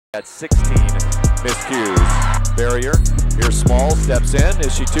At 16 miscues. Barrier. Here's Smalls, steps in.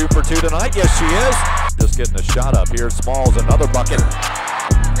 Is she 2 for 2 tonight? Yes, she is. Just getting a shot up. Here's Smalls, another bucket.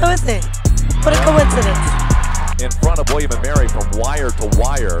 Who is he? What a coincidence. In front of William and Mary from wire to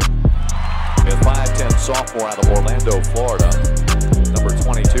wire. A 5'10" sophomore out of Orlando, Florida. Number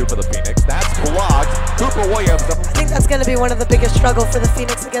 22 for the Phoenix. That's blocked. Cooper-Williams. I think that's going to be one of the biggest struggles for the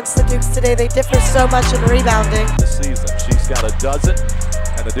Phoenix against the Dukes today. They differ so much in rebounding. This season, she's got a dozen.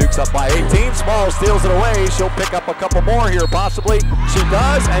 And the Dukes up by 18. Smalls steals it away. She'll pick up a couple more here, possibly. She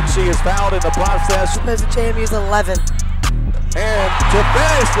does, and she is fouled in the process. There's JMU's 11. And to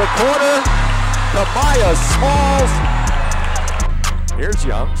finish the quarter, Kamiah Smalls. Here's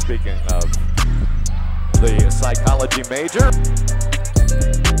Young, speaking of the psychology major.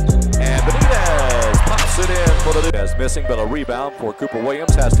 And Benitez pops it in for the Dukes. Missing, but a rebound for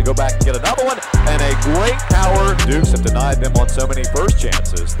Cooper-Williams. Has to go back and get another one. And a great power. Dukes have denied them on so many first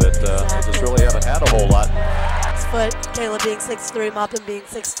chances that they just really haven't had a whole lot. 6 foot, Kayla being 6'3", Maupin being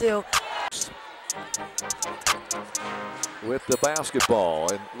 6'2". With the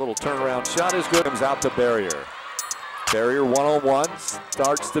basketball, and a little turnaround shot is good. Comes out to Barrier. Barrier one-on-one,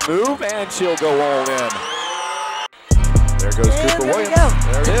 starts to move, and she'll go all in. There goes Cooper-Williams.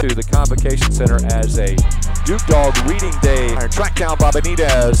 There it is. To the Convocation Center as a Duke Dog reading day. Tracked down by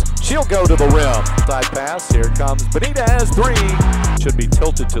Benitez. She'll go to the rim. Side pass. Here comes Benitez. 3. Should be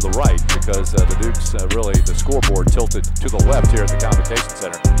tilted to the right because the Dukes really, the scoreboard tilted to the left here at the Convocation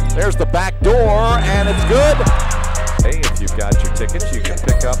Center. There's the back door, and it's good. Hey, if you've got your tickets, you can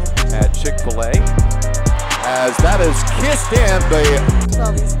pick up at Chick-fil-A. As that is kissed in.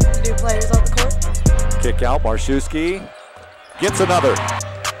 All these new players on the court. Kick out, Marszewski gets another.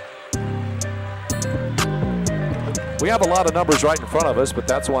 We have a lot of numbers right in front of us, but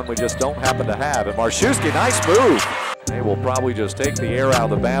that's one we just don't happen to have. And Marszewski, nice move. They will probably just take the air out of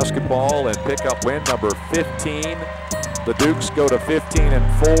the basketball and pick up win number 15. The Dukes go to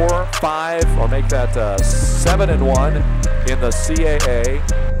 15-4, 5, or make that 7-1 in the CAA.